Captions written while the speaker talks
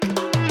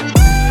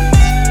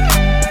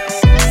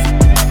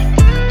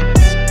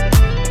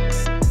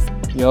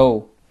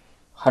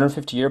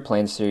150-year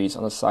plan series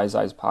on the Size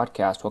Eyes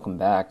podcast. Welcome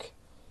back.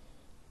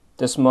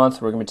 This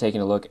month, we're going to be taking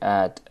a look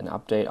at an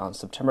update on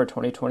September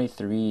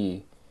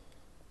 2023.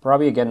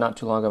 Probably, again, not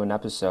too long of an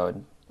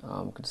episode.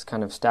 Just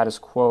kind of status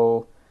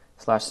quo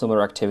 /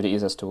 similar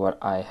activities as to what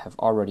I have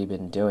already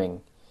been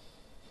doing.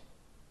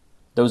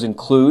 Those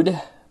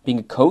include being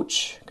a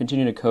coach,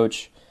 continuing to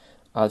coach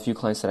a few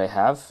clients that I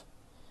have.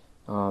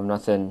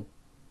 Nothing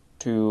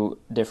too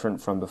different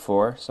from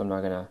before, so I'm not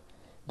going to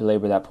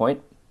belabor that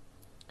point.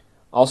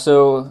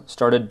 Also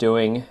started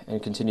doing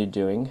and continued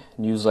doing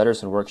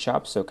newsletters and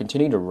workshops, so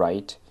continuing to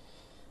write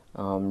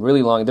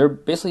really long. They're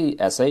basically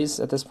essays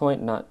at this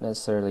point, not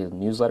necessarily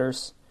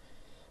newsletters,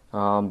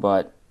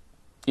 but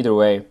either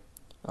way,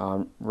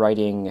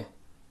 writing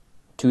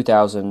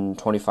 2,000,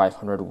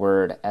 2,500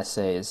 word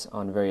essays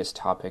on various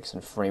topics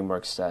and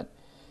frameworks that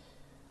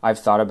I've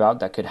thought about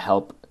that could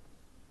help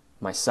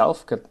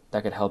myself,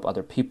 that could help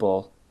other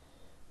people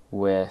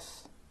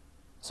with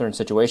certain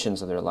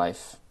situations of their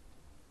life,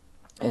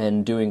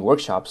 and doing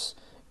workshops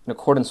in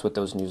accordance with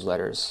those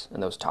newsletters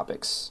and those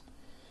topics.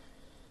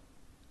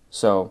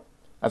 So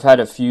I've had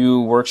a few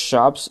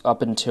workshops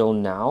up until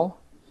now,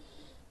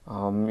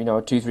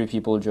 2-3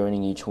 people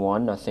joining each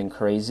one, nothing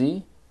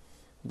crazy,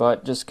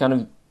 but just kind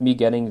of me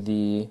getting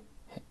the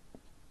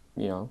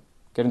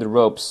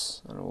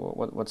ropes. I don't know,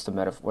 what's the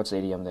metaphor, what's the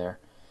idiom there?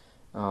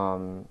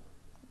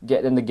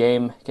 Get in the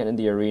game, get in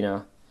the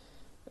arena,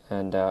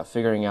 and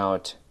figuring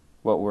out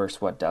what works,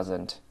 what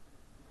doesn't,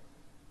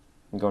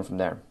 and going from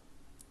there.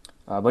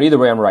 But either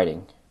way, I'm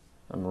writing,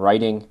 and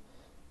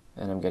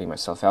I'm getting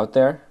myself out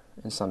there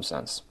in some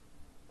sense.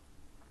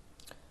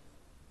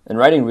 And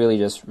writing really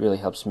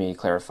helps me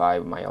clarify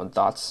my own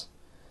thoughts.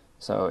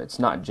 So it's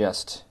not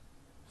just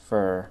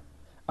for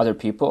other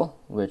people,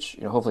 which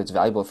hopefully it's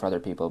valuable for other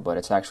people, but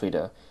it's actually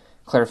to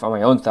clarify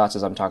my own thoughts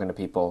as I'm talking to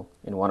people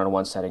in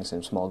one-on-one settings,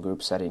 in small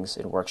group settings,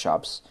 in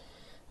workshops.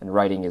 And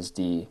writing is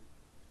the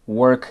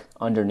work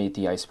underneath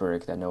the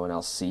iceberg that no one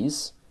else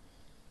sees,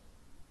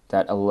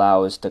 that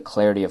allows the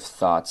clarity of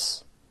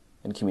thoughts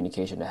and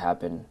communication to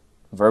happen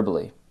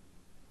verbally.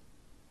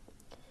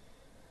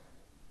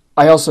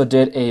 I also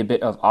did a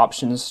bit of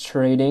options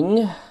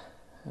trading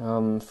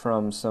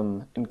from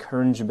some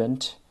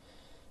encouragement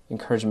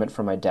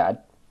from my dad,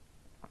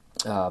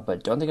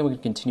 but don't think I'm going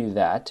to continue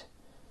that.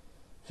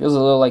 Feels a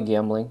little like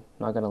gambling,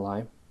 not going to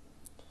lie.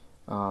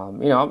 I'm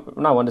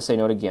not one to say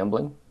no to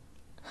gambling,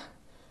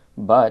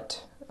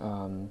 but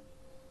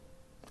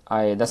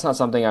that's not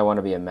something I want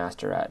to be a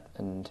master at.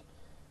 And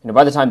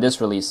by the time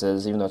this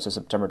releases, even though it's a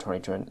September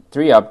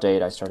 2023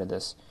 update, I started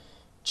this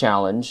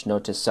challenge,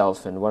 note to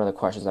self, and one of the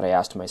questions that I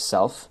asked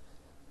myself,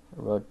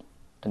 I wrote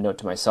a note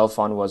to myself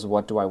on, was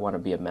what do I want to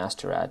be a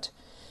master at?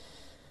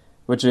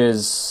 Which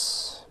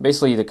is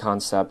basically the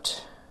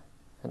concept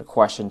and a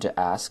question to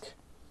ask.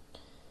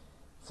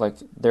 Like,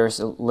 there's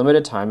a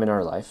limited time in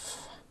our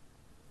life.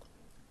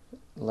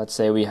 Let's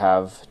say we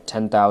have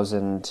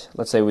 10,000,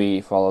 let's say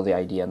we follow the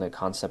idea and the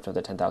concept of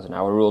the 10,000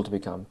 hour rule to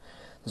become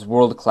this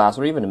world class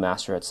or even a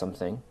master at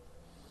something.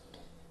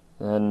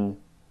 Then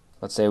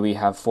let's say we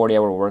have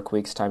 40-hour work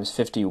weeks times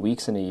 50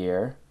 weeks in a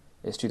year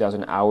is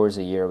 2,000 hours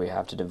a year we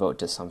have to devote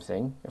to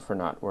something if we're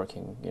not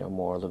working,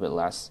 more, a little bit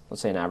less.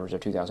 Let's say an average of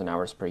 2,000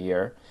 hours per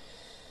year.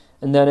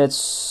 And then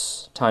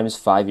it's times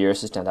 5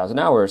 years is 10,000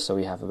 hours, so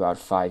we have about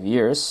 5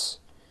 years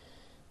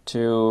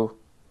to...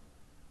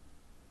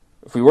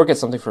 If we work at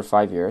something for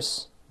 5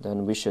 years,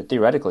 then we should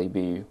theoretically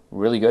be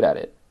really good at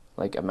it,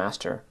 like a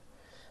master.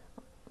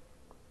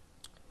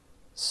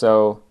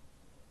 So,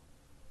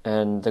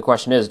 and the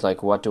question is,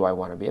 what do I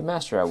want to be a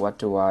master at? What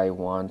do I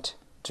want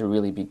to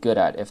really be good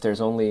at? If there's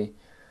only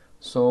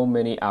so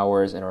many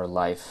hours in our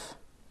life,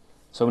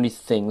 so many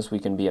things we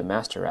can be a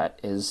master at,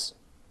 is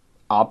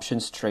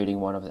options trading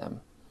one of them?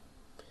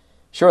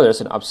 Sure,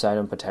 there's an upside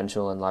and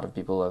potential, and a lot of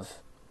people have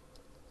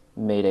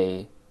made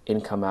a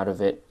income out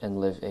of it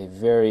and live a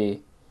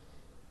very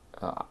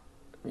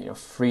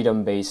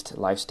freedom-based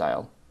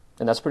lifestyle,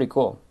 and that's pretty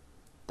cool.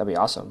 That'd be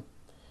awesome.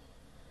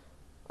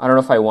 I don't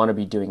know if I want to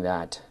be doing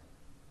that.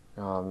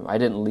 I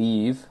didn't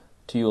leave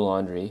TU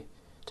Laundry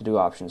to do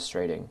options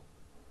trading,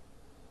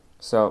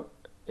 so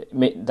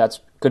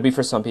that's could be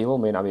for some people,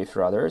 may not be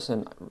for others,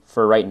 and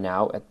for right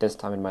now at this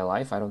time in my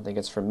life, I don't think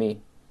it's for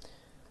me.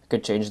 I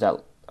could change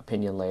that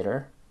opinion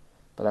later,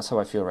 but that's how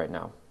I feel right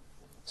now.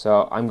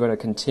 So I'm going to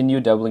continue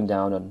doubling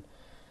down on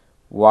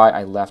why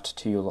I left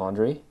TU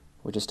Laundry,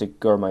 which is to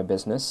grow my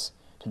business,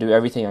 to do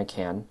everything I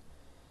can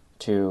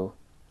to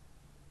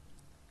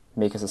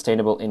make a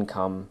sustainable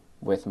income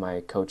with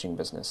my coaching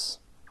business.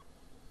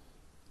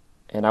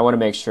 And I want to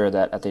make sure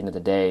that at the end of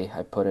the day,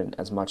 I put in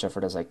as much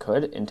effort as I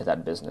could into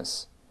that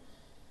business,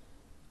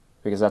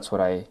 because that's what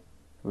I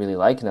really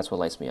like and that's what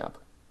lights me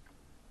up.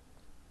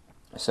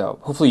 So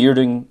hopefully you're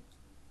doing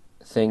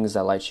things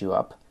that light you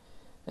up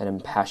and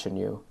impassion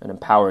you and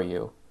empower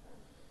you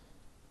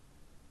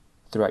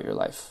throughout your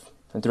life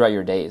and throughout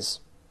your days.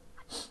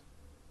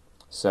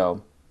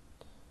 So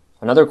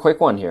another quick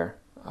one here,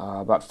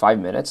 about 5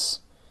 minutes.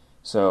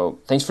 So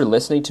thanks for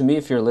listening to me.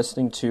 If you're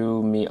listening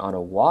to me on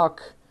a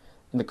walk,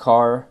 in the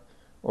car,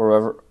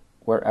 or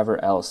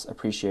wherever else.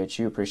 Appreciate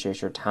you.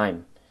 Appreciate your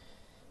time.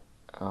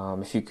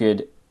 If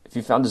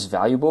you found this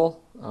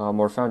valuable,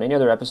 or found any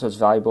other episodes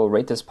valuable,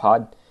 rate this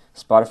pod,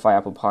 Spotify,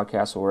 Apple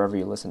Podcasts, or wherever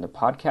you listen to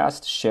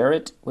podcasts. Share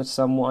it with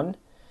someone,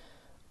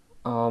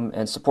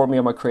 and support me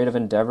on my creative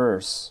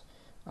endeavors.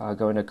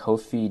 Going to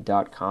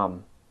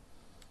Ko-fi.com.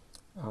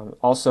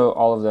 Also,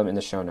 all of them in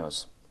the show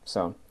notes.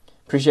 So,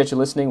 appreciate you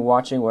listening,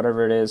 watching,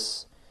 whatever it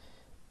is,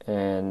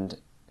 and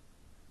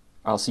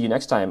I'll see you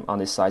next time on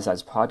the Size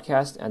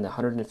Podcast and the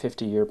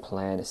 150-Year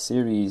Plan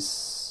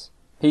series.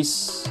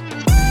 Peace.